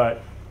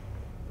 but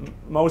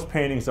most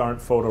paintings aren't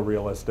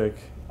photorealistic,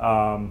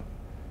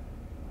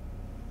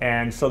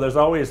 and so there's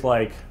always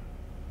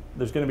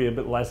there's going to be a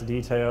bit less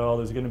detail.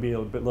 There's going to be a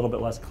little bit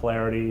less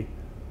clarity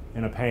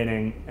in a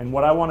painting. And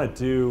what I wanted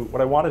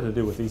to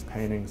do with these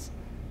paintings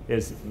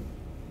is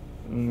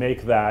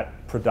make that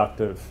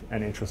productive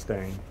and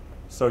interesting.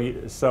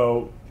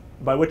 So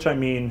by which I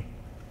mean,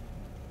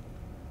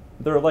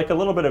 they're like a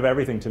little bit of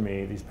everything to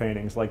me, these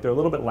paintings. Like they're a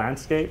little bit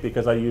landscape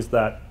because I use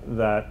that I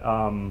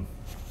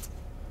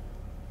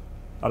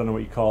don't know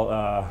what you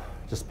call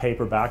just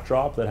paper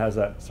backdrop that has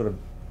that sort of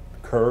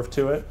curve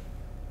to it.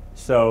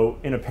 So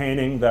in a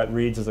painting that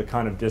reads as a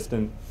kind of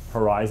distant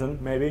horizon,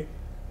 maybe,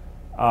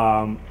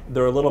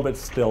 they're a little bit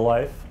still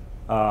life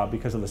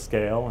because of the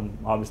scale and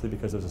obviously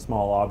because there's a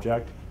small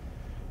object.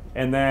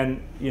 And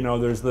then,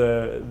 there's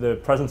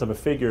the presence of a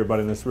figure, but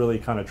in this really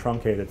kind of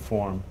truncated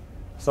form.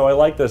 So I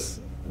like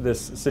this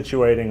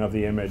situating of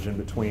the image in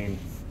between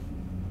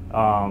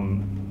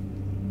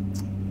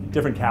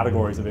different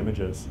categories of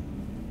images.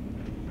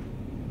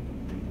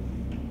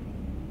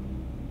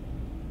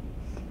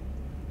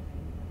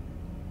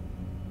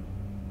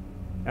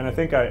 And I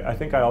think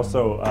I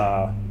also,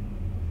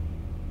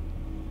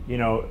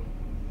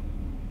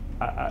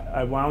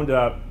 I wound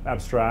up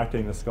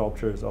abstracting the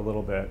sculptures a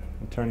little bit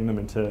and turning them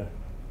into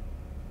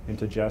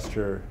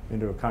gesture,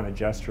 into a kind of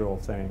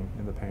gestural thing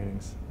in the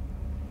paintings,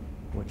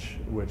 which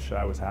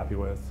I was happy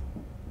with.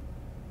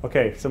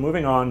 Okay, so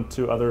moving on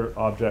to other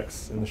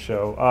objects in the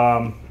show.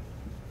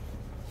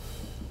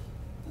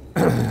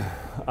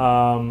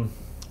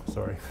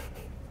 Sorry,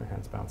 my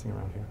hand's bouncing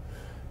around here.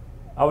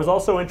 I was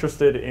also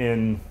interested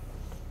in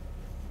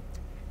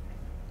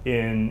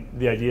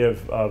the idea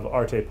of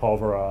arte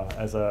povera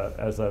as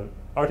a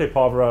arte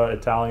povera,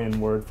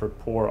 Italian word for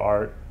poor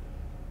art,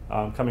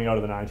 coming out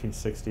of the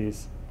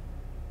 1960s,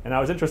 and I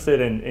was interested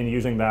in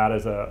using that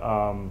as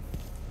a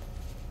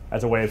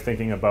way of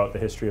thinking about the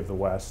history of the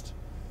West.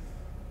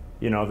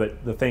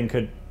 That the thing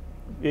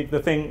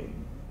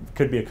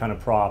could be a kind of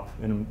prop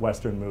in a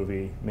Western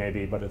movie,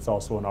 maybe, but it's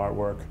also an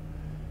artwork.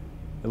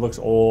 It looks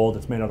old.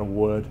 It's made out of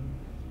wood.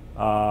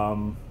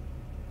 So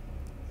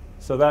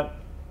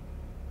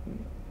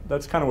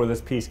that's kind of where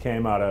this piece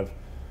came out of.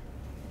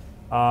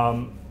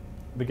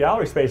 The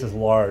gallery space is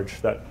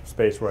large, that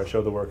space where I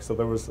showed the work, so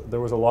there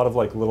was a lot of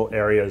little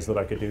areas that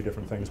I could do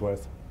different things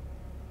with.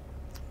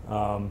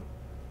 You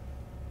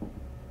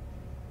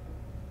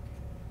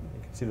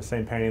can see the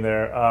same painting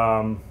there.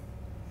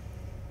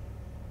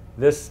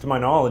 This, to my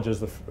knowledge,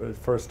 is the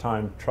first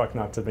time truck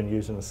nuts have been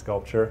used in a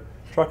sculpture.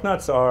 Truck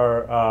nuts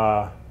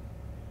are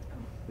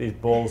these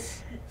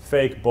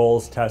fake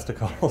bulls'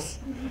 testicles.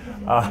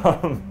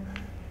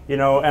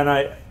 And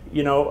I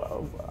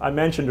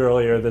mentioned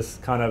earlier this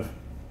kind of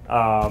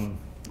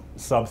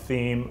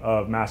sub-theme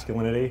of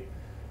masculinity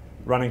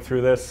running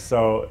through this,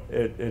 so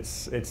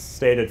it's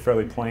stated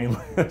fairly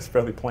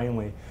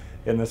plainly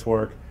in this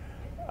work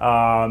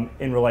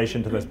in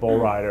relation to this bull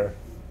rider.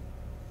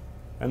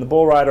 And the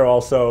bull rider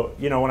also,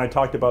 when I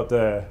talked about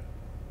the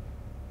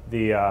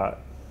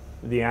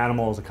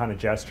animal as a kind of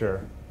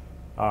gesture,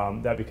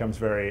 that becomes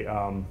very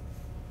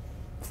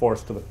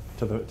forced to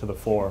the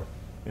fore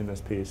in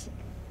this piece.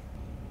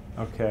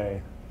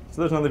 Okay,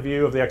 so there's another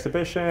view of the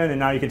exhibition, and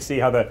now you can see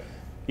how there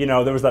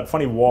was that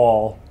funny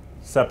wall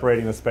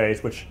separating the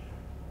space, which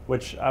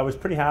I was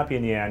pretty happy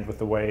in the end with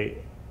the way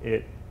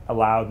it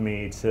allowed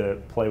me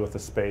to play with the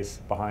space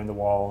behind the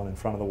wall and in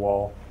front of the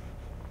wall.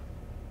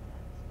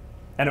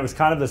 And it was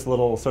kind of this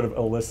little sort of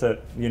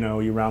illicit,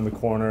 you round the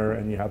corner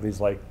and you have these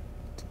like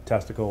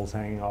testicles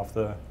hanging off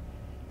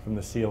from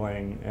the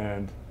ceiling,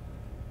 and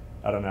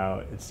I don't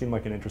know, it seemed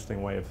like an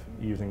interesting way of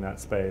using that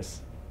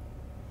space.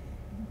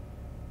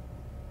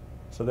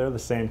 So they're the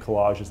same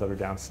collages that are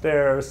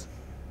downstairs.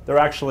 They're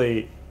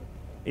actually,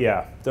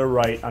 yeah, they're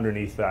right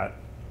underneath that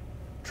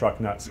truck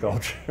nut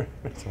sculpture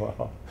as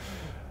well.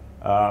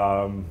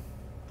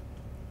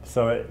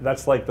 So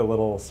that's like the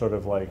little sort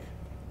of like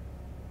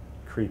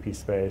creepy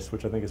space,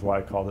 which I think is why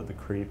I called it the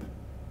creep.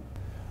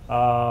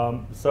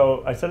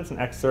 So I said it's an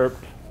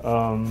excerpt.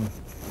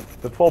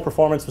 The full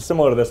performance was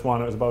similar to this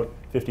one. It was about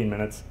 15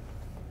 minutes,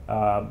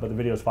 but the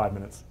video is 5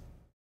 minutes.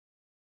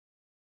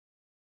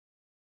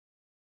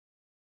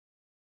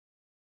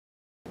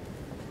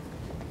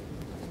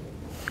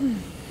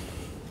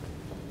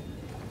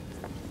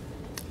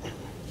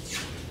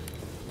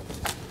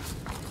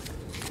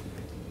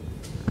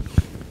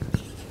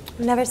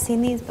 I've never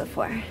seen these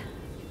before.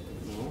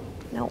 No?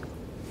 Nope.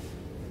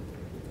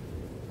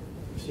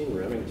 I've seen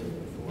Remington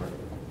before.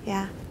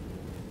 Yeah.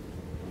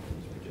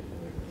 It's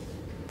particular.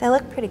 They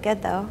look pretty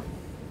good though.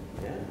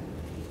 Yeah.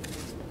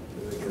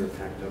 They're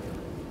packed up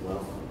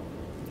well.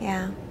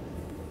 Yeah.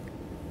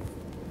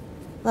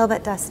 A little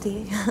bit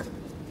dusty.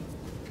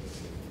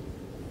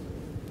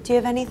 Do you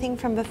have anything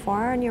from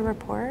before in your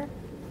report?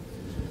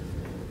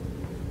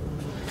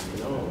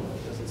 No,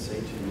 it doesn't say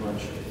too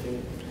much. I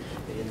think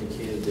they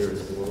indicated there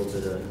was a little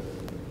bit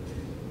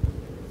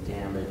of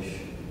damage.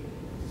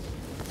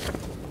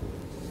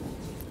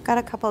 Got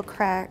a couple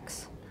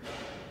cracks.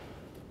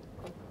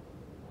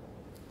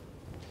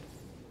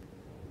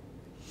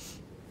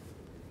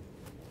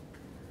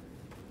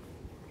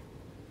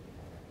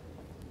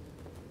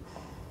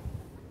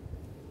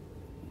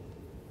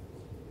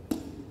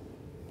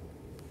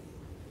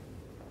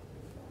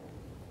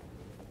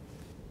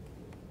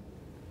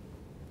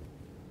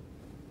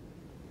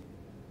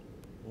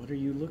 What are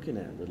you looking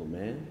at, little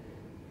man?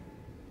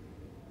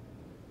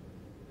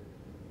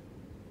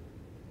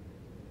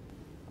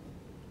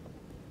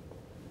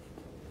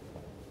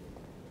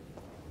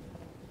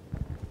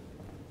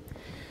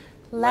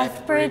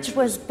 Lethbridge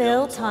was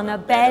built on a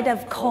bed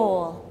of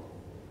coal.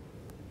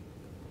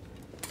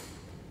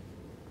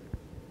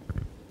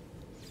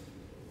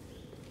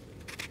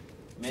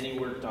 Many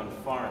worked on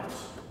farms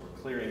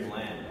or clearing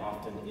land,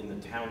 often in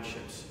the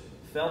townships.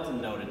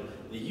 Felton noted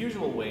the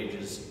usual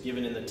wages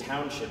given in the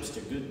townships to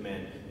good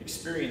men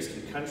experienced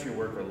in country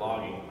work or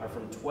logging are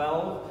from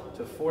 $12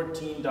 to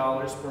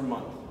 $14 per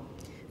month.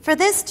 For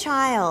this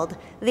child,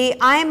 the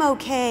I'm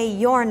okay,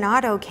 you're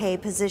not okay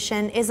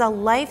position is a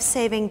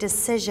life-saving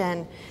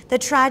decision. The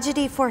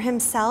tragedy for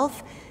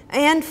himself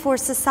and for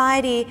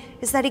society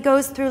is that he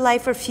goes through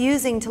life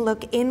refusing to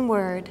look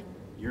inward.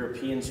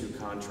 Europeans who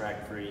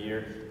contract for a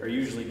year are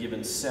usually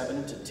given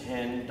 $7 to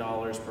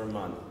 $10 per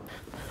month.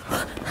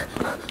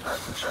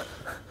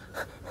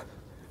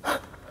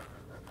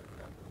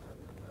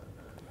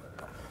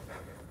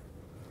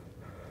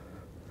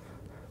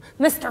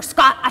 Mr.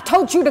 Scott, I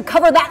told you to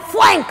cover that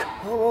flank!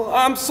 Oh,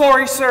 I'm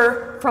sorry,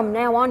 sir. From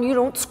now on, you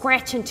don't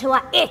scratch until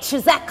I itch.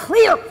 Is that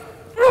clear?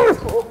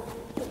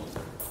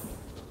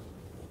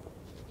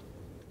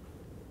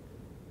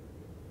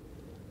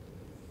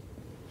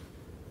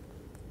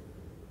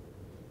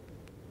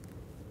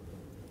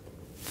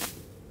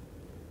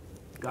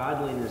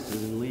 Godliness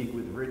is in league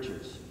with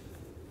riches.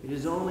 It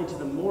is only to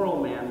the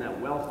moral man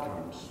that wealth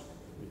comes.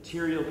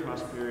 Material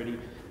prosperity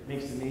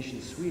makes the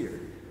nation sweeter,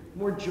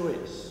 more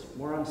joyous,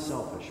 more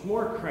unselfish,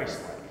 more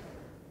Christ-like.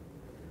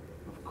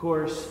 Of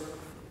course,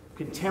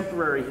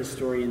 contemporary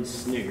historians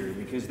snigger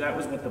because that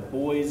was what the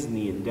boys in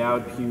the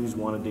endowed pews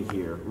wanted to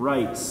hear.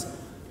 Rights,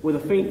 with a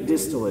faint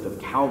distillate of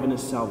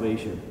Calvinist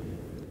salvation.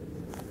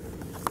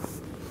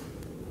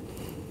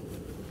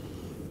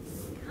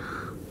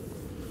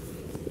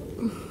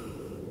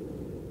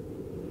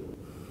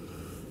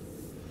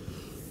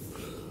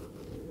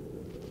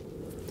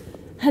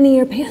 Honey,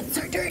 your pants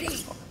are dirty.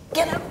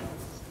 Get up.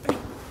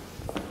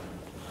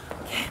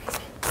 Okay.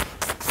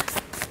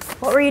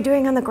 What were you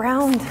doing on the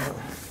ground?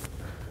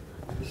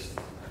 Just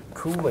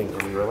cooling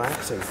and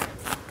relaxing.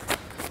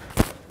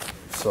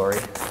 Sorry.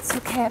 It's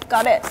okay, I've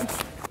got it.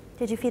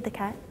 Did you feed the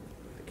cat?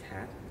 The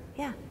cat?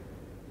 Yeah.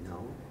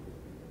 No.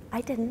 I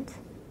didn't.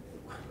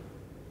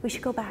 We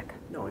should go back.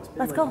 No, it's been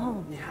Let's like, go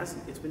home. It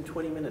hasn't. It's been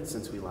 20 minutes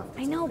since we left.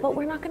 I know, but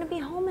we're not going to be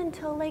home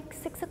until like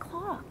 6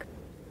 o'clock.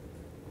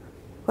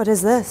 What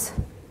is this?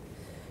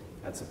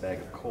 That's a bag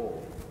of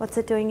coal. What's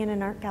it doing in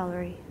an art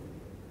gallery?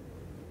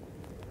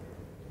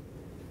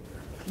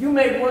 You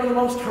made one of the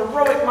most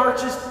heroic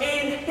marches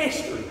in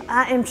history.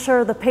 I am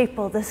sure the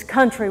people of this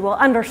country will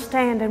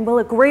understand and will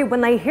agree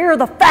when they hear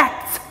the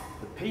facts.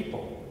 The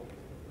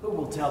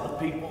tell the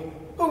people?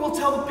 Who will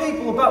tell the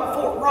people about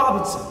Fort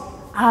Robinson?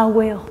 I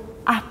will.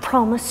 I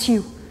promise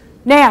you.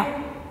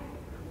 Now,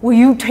 will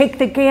you take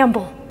the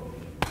gamble?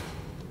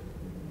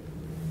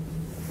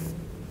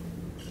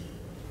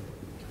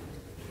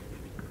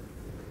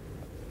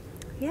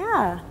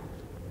 Yeah,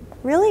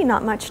 really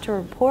not much to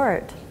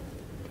report.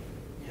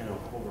 You know,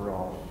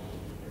 overall,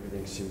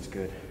 everything seems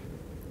good.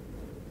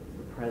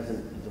 The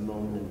present is a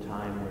moment in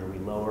time where we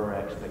lower our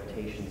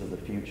expectations of the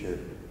future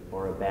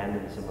or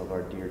abandon some of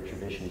our dear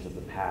traditions of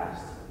the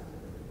past.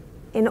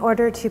 In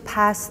order to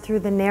pass through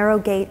the narrow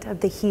gate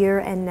of the here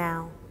and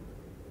now.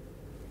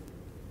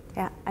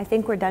 Yeah, I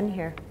think we're done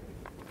here.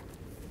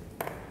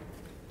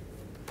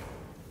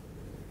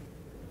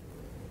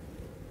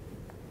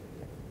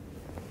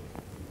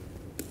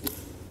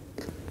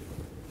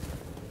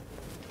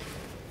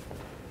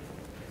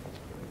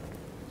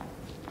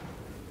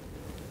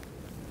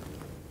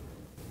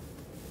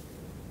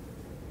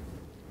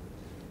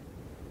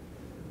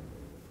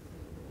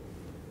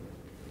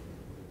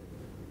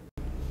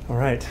 All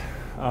right.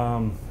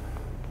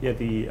 Yeah,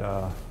 the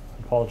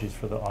apologies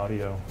for the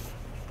audio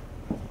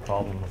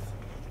problem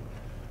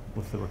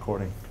with the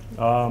recording.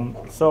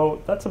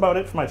 So that's about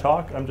it for my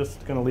talk. I'm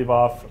just going to leave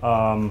off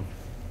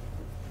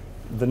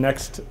the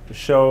next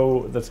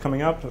show that's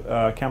coming up,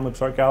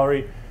 Kamloops Art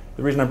Gallery.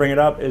 The reason I bring it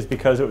up is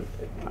because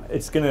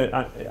it's going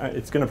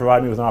to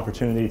provide me with an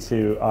opportunity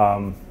to.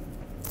 I'm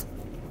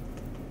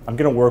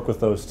going to work with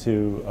those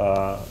two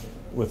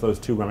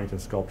Remington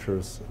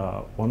sculptures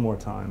one more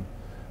time.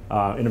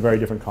 In a very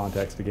different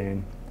context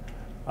again.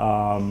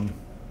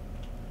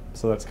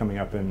 So that's coming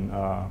up in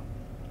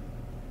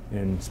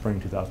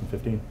spring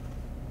 2015.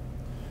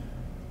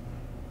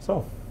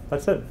 So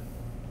that's it.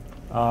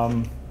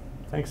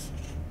 Thanks.